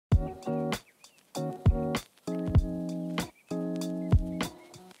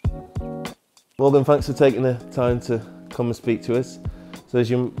Morgan, thanks for taking the time to come and speak to us. So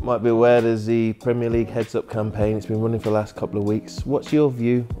as you might be aware, there's the Premier League Heads Up campaign. It's been running for the last couple of weeks. What's your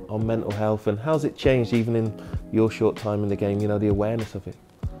view on mental health and how's it changed even in your short time in the game, you know, the awareness of it?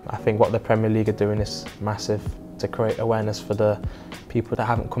 I think what the Premier League are doing is massive to create awareness for the people that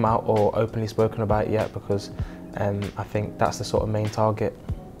haven't come out or openly spoken about it yet, because I think that's the sort of main target.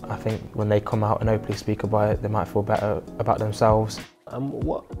 I think when they come out and openly speak about it, they might feel better about themselves.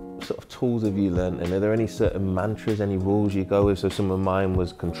 What sort of tools have you learned, and are there any certain mantras, any rules you go with? So some of mine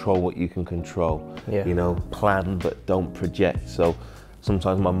was control what you can control, you know, plan but don't project. So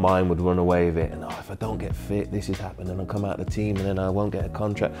sometimes my mind would run away with it and if I don't get fit, this is happening, I'll come out of the team and then I won't get a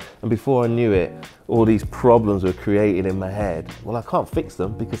contract. And before I knew it, all these problems were created in my head. Well, I can't fix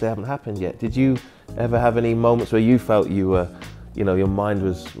them because they haven't happened yet. Did you ever have any moments where you felt you were, you know, your mind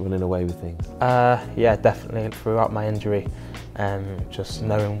was running away with things? Yeah, definitely throughout my injury. Just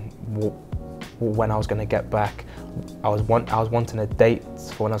knowing when I was going to get back. I was wanting a date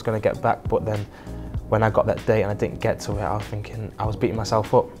for when I was going to get back, but then when I got that date and I didn't get to it, I was thinking, I was beating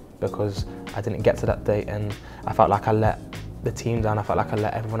myself up because I didn't get to that date, and I felt like I let the team down, I felt like I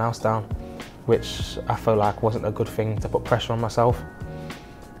let everyone else down, which I felt like wasn't a good thing to put pressure on myself.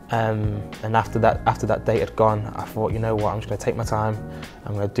 And after that date had gone, I thought, you know what, I'm just going to take my time,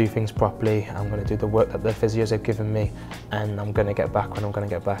 I'm going to do things properly, I'm going to do the work that the physios have given me, and I'm going to get back when I'm going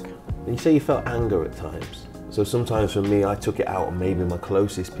to get back. And you say you felt anger at times. So sometimes for me, I took it out on maybe my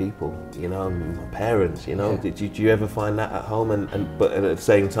closest people, you know, my parents, you know. Yeah. Did you ever find that at home? But at the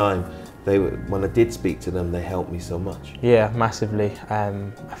same time, when I did speak to them, they helped me so much. Yeah, massively.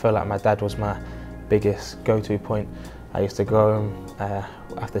 I feel like my dad was my biggest go-to point. I used to go home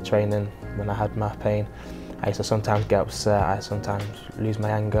after training when I had my pain. I used to sometimes get upset, I sometimes lose my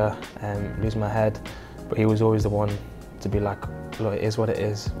anger and lose my head, but he was always the one to be like, look, it is what it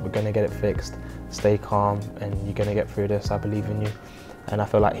is, we're going to get it fixed, stay calm and you're going to get through this, I believe in you. And I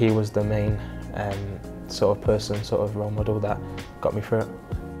feel like he was the main sort of person, sort of role model that got me through it.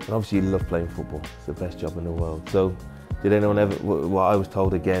 And obviously you love playing football, it's the best job in the world. So did anyone ever, what I was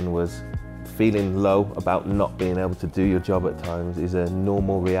told again was, feeling low about not being able to do your job at times is a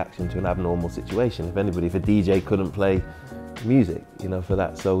normal reaction to an abnormal situation. If a DJ couldn't play music, you know, for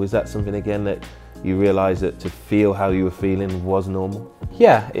that. So is that something again that you realised that to feel how you were feeling was normal?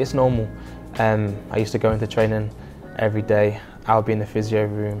 Yeah, it's normal. I used to go into training every day. I would be in the physio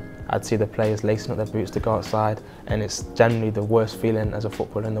room. I'd see the players lacing up their boots to go outside, and it's generally the worst feeling as a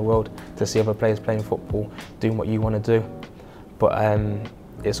footballer in the world to see other players playing football, doing what you want to do. But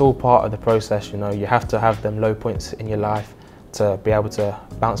it's all part of the process, you know. You have to have them low points in your life to be able to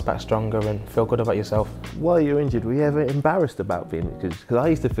bounce back stronger and feel good about yourself. While you're injured, were you ever embarrassed about being injured? Because I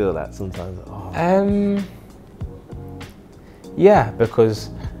used to feel that sometimes. Oh. Yeah, because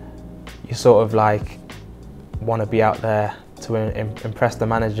you sort of like want to be out there to impress the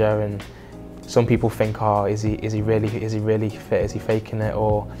manager, and some people think, oh, is he really fit? Is he faking it,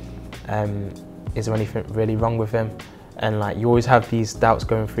 or is there anything really wrong with him? And like you always have these doubts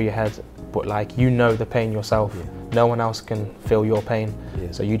going through your head, but like you know the pain yourself. Yeah. No one else can feel your pain.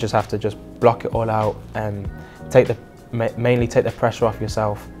 Yeah. So you just have to just block it all out and mainly take the pressure off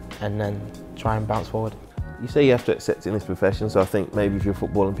yourself, and then try and bounce forward. You say you have to accept it in this profession, so I think maybe if you're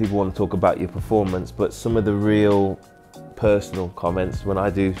footballing, people want to talk about your performance, but some of the real personal comments, when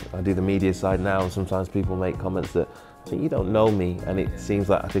I do the media side now, and sometimes people make comments that I think you don't know me, and it seems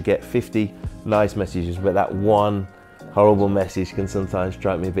like I could get 50 nice messages, but that one horrible message can sometimes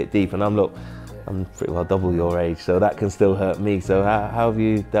strike me a bit deep, and I'm pretty well double your age, so that can still hurt me. So how have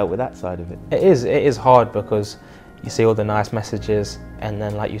you dealt with that side of it? It is hard, because you see all the nice messages, and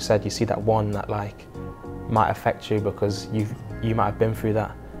then like you said, you see that one that like might affect you because you might have been through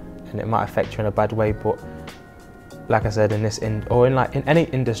that, and it might affect you in a bad way. But like I said, in any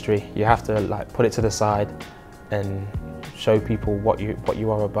industry, you have to like put it to the side and show people what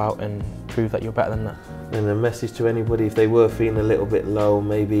you are about and prove that you're better than that. And a message to anybody, if they were feeling a little bit low,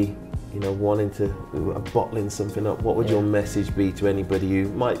 maybe, you know, wanting to bottling something up, what would your message be to anybody who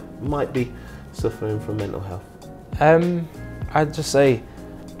might be suffering from mental health? I'd just say,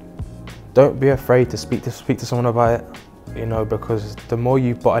 don't be afraid to speak to someone about it, you know, because the more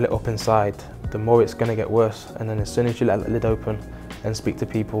you bottle it up inside, the more it's going to get worse. And then as soon as you let the lid open and speak to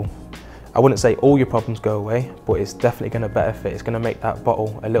people, I wouldn't say all your problems go away, but it's definitely going to benefit. It's going to make that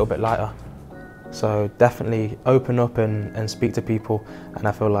bottle a little bit lighter. So definitely open up and speak to people, and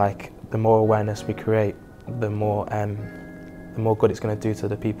I feel like the more awareness we create, the more good it's going to do to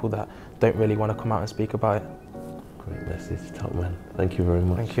the people that don't really want to come out and speak about it. Great message, top man. Thank you very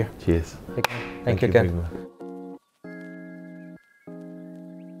much. Thank you. Cheers. Thank you again. very much.